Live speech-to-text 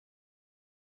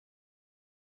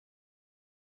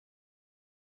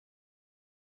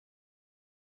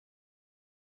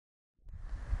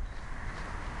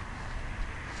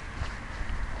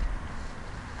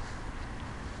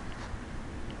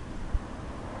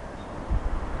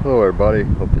Hello everybody,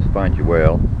 hope this finds you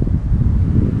well.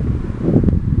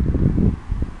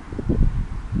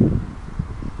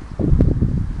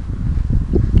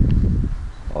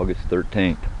 August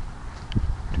 13th,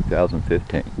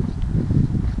 2015.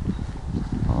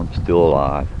 I'm still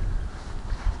alive.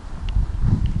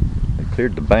 They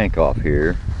cleared the bank off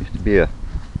here. Used to be a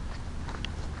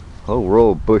whole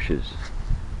row of bushes,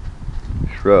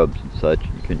 shrubs and such.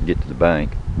 You couldn't get to the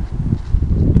bank.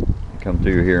 They come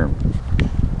through here and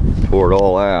tore it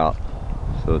all out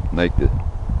so to make the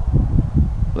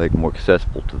lake more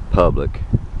accessible to the public.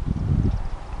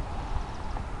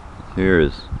 Here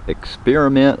is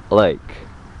Experiment Lake.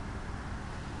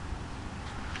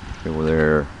 Over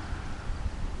there,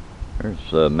 there's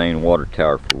the main water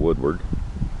tower for Woodward.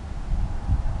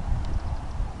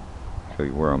 Show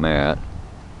you where I'm at.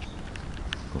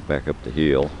 Go back up the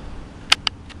hill.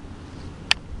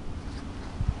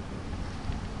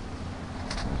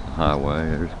 There's the highway.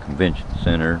 There's the convention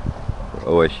center,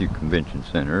 or OSU Convention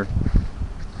Center.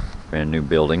 Brand new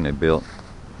building they built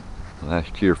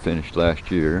last year, finished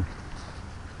last year.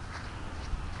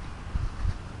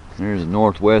 There's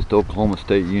Northwest Oklahoma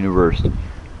State University.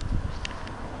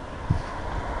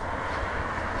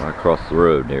 Right across the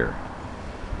road there.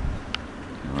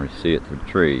 You can already see it through the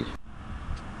trees.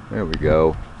 There we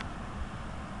go.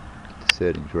 Get the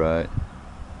settings right.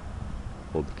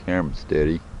 Hold the camera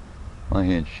steady. My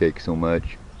hands shake so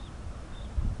much.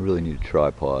 I really need a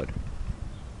tripod.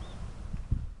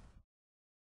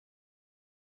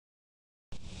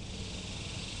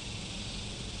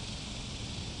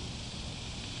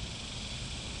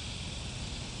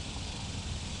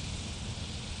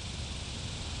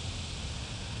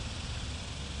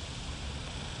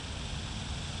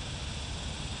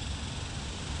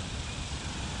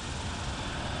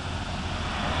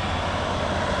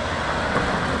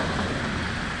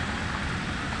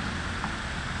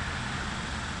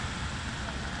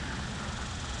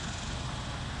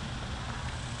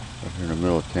 Right here in the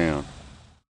middle of town.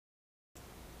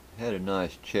 Had a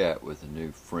nice chat with a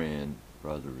new friend,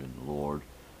 brother in the Lord,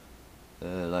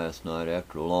 last night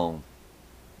after a long,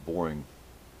 boring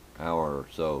hour or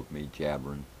so of me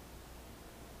jabbering.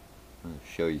 I'm going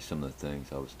to show you some of the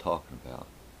things I was talking about.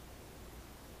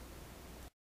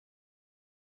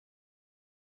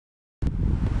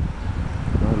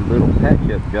 Got a little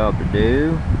patch-up job to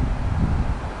do.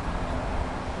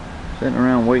 Sitting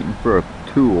around waiting for a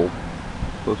tool.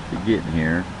 Supposed to be getting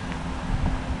here.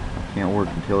 I can't work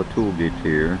until a tool gets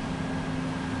here.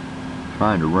 It's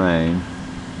trying to rain.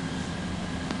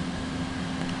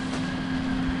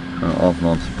 Kind of off and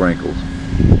on sprinkles.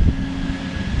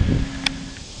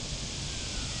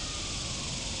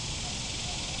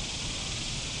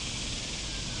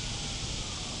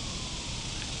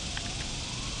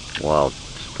 Wild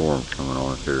storm coming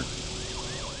on here.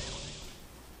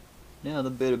 Now the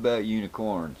bit about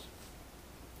unicorns.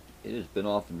 It has been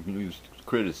often used as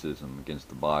criticism against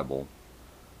the Bible,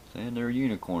 saying there are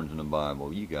unicorns in the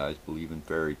Bible. You guys believe in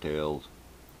fairy tales.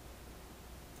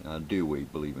 Now, do we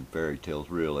believe in fairy tales,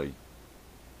 really?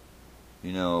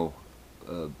 You know,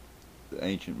 the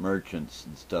ancient merchants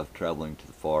and stuff traveling to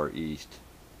the Far East,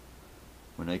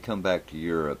 when they come back to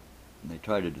Europe and they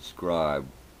try to describe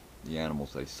the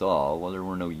animals they saw, well, there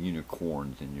were no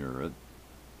unicorns in Europe.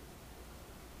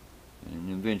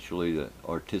 And eventually the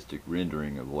artistic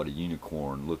rendering of what a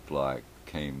unicorn looked like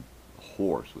became a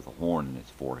horse with a horn in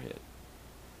its forehead.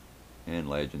 And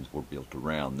legends were built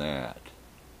around that.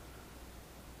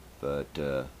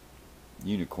 But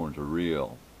unicorns are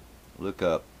real. Look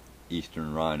up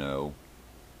Eastern rhino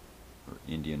or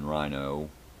Indian rhino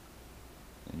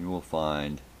and you will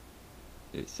find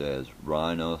it says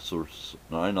Rhinoceros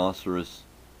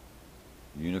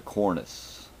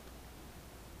unicornis.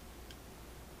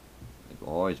 They've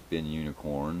always been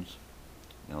unicorns.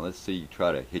 Now let's see you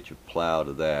try to hitch a plow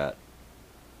to that.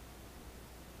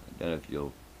 And then if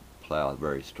you'll plow a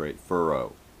very straight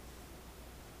furrow.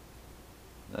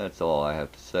 That's all I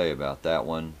have to say about that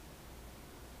one.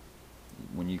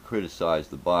 When you criticize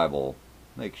the Bible,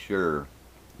 make sure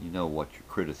you know what you're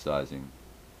criticizing.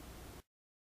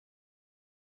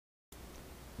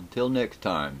 Until next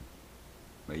time,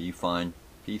 may you find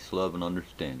peace, love, and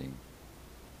understanding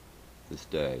this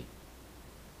day.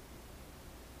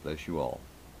 Bless you all.